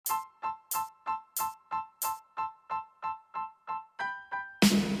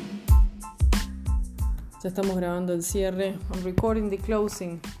Ya estamos grabando el cierre. I'm recording the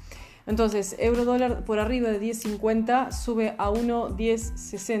closing. Entonces, euro dólar por arriba de 10.50 sube a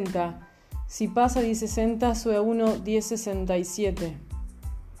 1.1060. Si pasa 10.60 sube a 1.1067.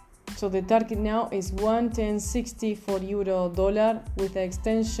 So the target now is 1.1060 for euro dollar with the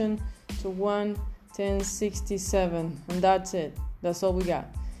extension to 1.1067. And that's it. That's all we got.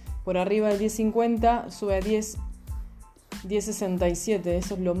 Por arriba del 10.50 sube a 10.67.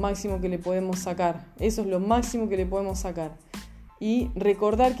 Eso es lo máximo que le podemos sacar. Y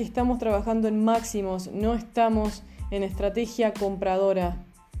recordar que estamos trabajando en máximos, no estamos en estrategia compradora.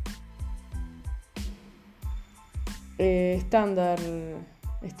 Estándar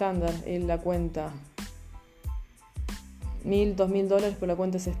en la cuenta. $1,000, $2,000 por la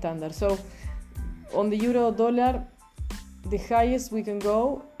cuenta es estándar. So, on the euro dollar, the highest we can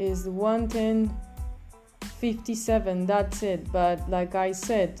go is 1.1057. That's it. But like I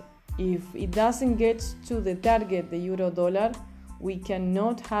said, if it doesn't get to the target, the euro dollar, we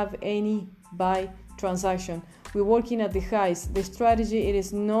cannot have any buy transaction. We're working at the highs. The strategy, it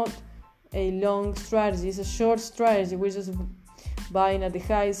is not a long strategy. It's a short strategy. We're just buying at the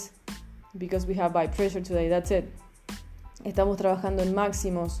highs because we have buy pressure today. That's it. Estamos trabajando en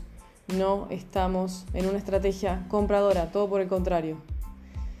máximos. No estamos en una estrategia compradora. Todo por el contrario.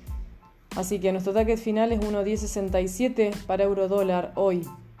 Así que nuestro target final es 1.1067 para euro dólar hoy.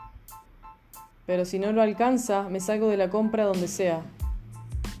 Pero si no lo alcanza, me salgo de la compra donde sea.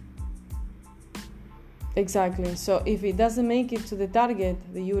 Exactly. So if it doesn't make it to the target,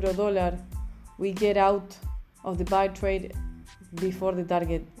 the euro dollar, we get out of the buy trade before the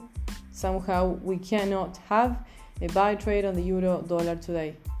target. Somehow we cannot have a buy trade on the euro dollar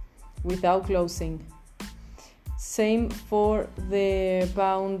today without closing. Same for the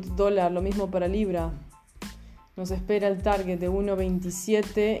pound dollar, lo mismo para libra. Nos espera el target de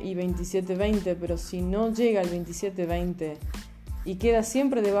 1.27 y 27.20, pero si no llega al 27.20 y queda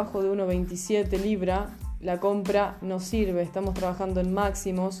siempre debajo de 1.27 libra, la compra no sirve. Estamos trabajando en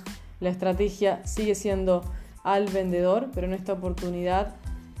máximos. La estrategia sigue siendo al vendedor, pero en esta oportunidad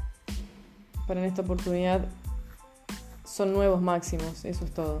son nuevos máximos. Eso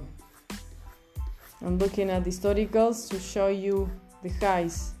es todo. I'm looking at the historicals to show you the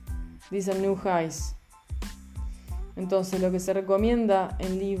highs. These are new highs. Entonces, lo que se recomienda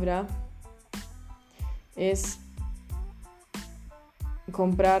en libra es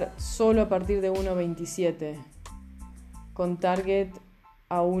comprar solo a partir de 1.27 con target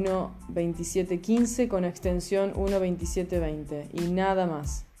a 1.2715 con extensión 1.2720 y nada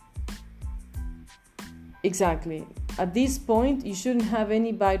más. Exactly. At this point, you shouldn't have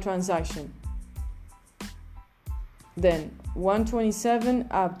any buy transaction. Then 127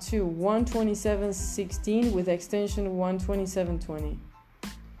 up to 127.16 with extension 127.20.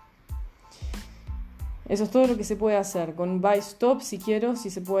 Eso es todo lo que se puede hacer. Con buy stop, si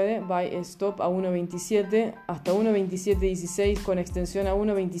se puede, buy stop a 1.27 hasta 1.27.16 con extensión a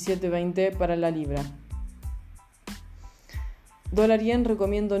 1.27.20 para la libra. Dólar yen,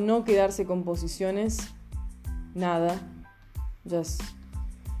 recomiendo no quedarse con posiciones. Nada. Just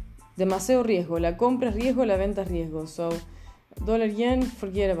demasiado riesgo. La compra es riesgo, la venta es riesgo. So, dólar yen,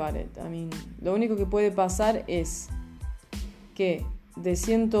 forget about it. Lo único que puede pasar es que de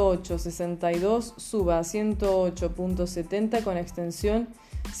 108.62 suba a 108.70 con extensión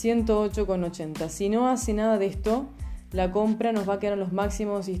 108.80. Si no hace nada de esto, la compra nos va a quedar en los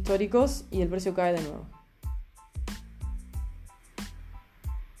máximos históricos y el precio cae de nuevo.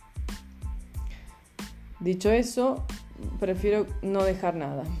 Dicho eso, prefiero no dejar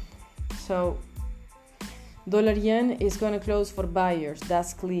nada. So, dollar yen is going to close for buyers.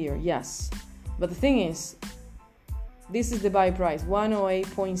 That's clear, yes. But the thing is, this is the buy price,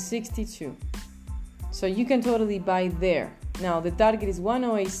 108.62. So you can totally buy there. Now, the target is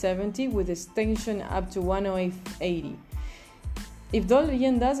 108.70 with extension up to 108.80. If dollar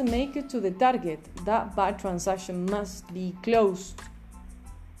yen doesn't make it to the target, that buy transaction must be closed.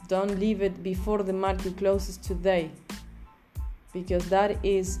 Don't leave it before the market closes today, because that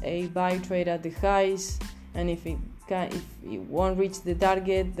is a buy trade at the highs, and if it won't reach the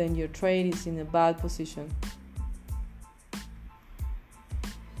target, then your trade is in a bad position.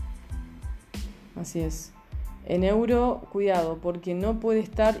 Así es. En euro, cuidado, porque no puede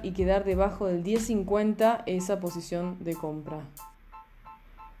estar y quedar debajo del 10.50 esa posición de compra.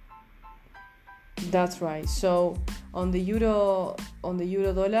 That's right. So on the euro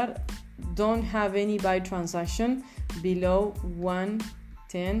dollar, don't have any buy transaction below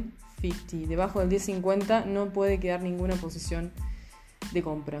 110.50. Debajo del 10.50 no puede quedar ninguna posición de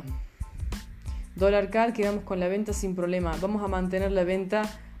compra. Dólar CAD, quedamos con la venta sin problema. Vamos a mantener la venta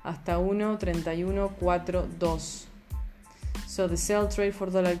hasta 1.3142. So the sell trade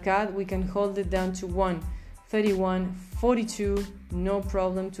for dollar CAD, we can hold it down to 1.3142. No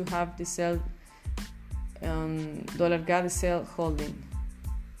problem to have the sell dollar CAD sell holding.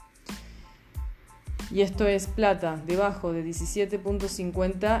 Y esto es plata, debajo de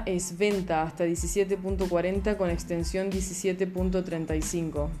 17.50 es venta hasta 17.40 con extensión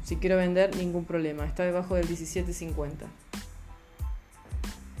 17.35. Si quiero vender, ningún problema, está debajo del 17.50.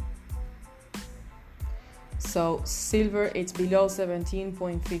 So silver, it's below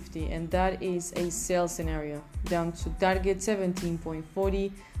 17.50 and that is a sell scenario. Down to target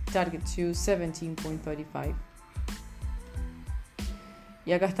 17.40, target to 17.35.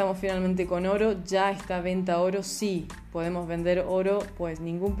 Y acá estamos finalmente con oro. ¿Ya está venta oro? Sí. ¿Podemos vender oro? Pues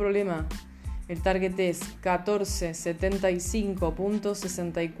ningún problema. El target es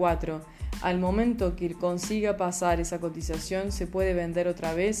 1475.64. Al momento que consiga pasar esa cotización, se puede vender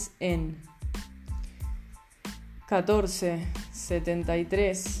otra vez en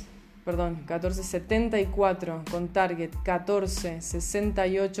 1474 con target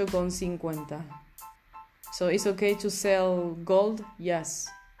 1468.50. So it's okay to sell gold? Yes.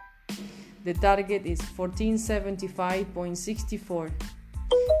 The target is 1475.64. And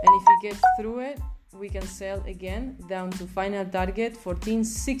if we get through it, we can sell again down to final target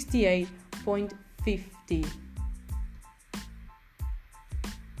 1468.50.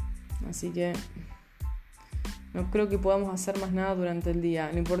 Así que no creo que podamos hacer más nada durante el día.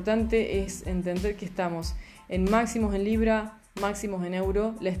 Lo importante es entender que estamos en máximos en libra, máximos en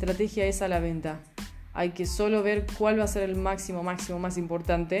euro. La estrategia es a la venta. Hay que solo ver cuál va a ser el máximo más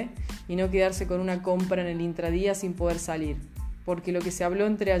importante y no quedarse con una compra en el intradía sin poder salir. Porque lo que se habló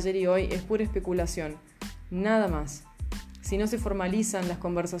entre ayer y hoy es pura especulación. Nada más. Si no se formalizan las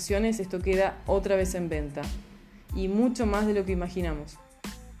conversaciones, esto queda otra vez en venta. Y mucho más de lo que imaginamos.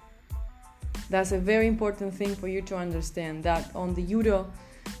 That's a very important thing for you to understand, that on the euro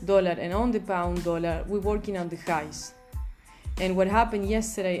dollar and on the pound dollar, we're working on the highs. And what happened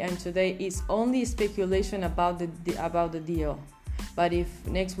yesterday and today is only speculation about the deal. But if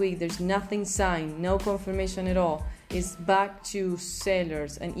next week there's nothing signed, no confirmation at all, it's back to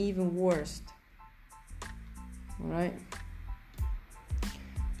sellers and even worse. Alright.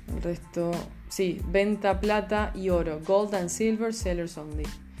 El resto, sí, venta plata y oro. Gold and silver, sellers only.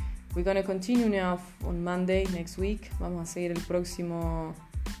 We're going to continue now on Monday next week. Vamos a seguir la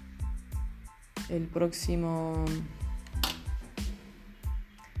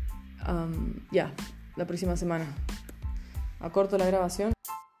próxima semana. Acorto la grabación.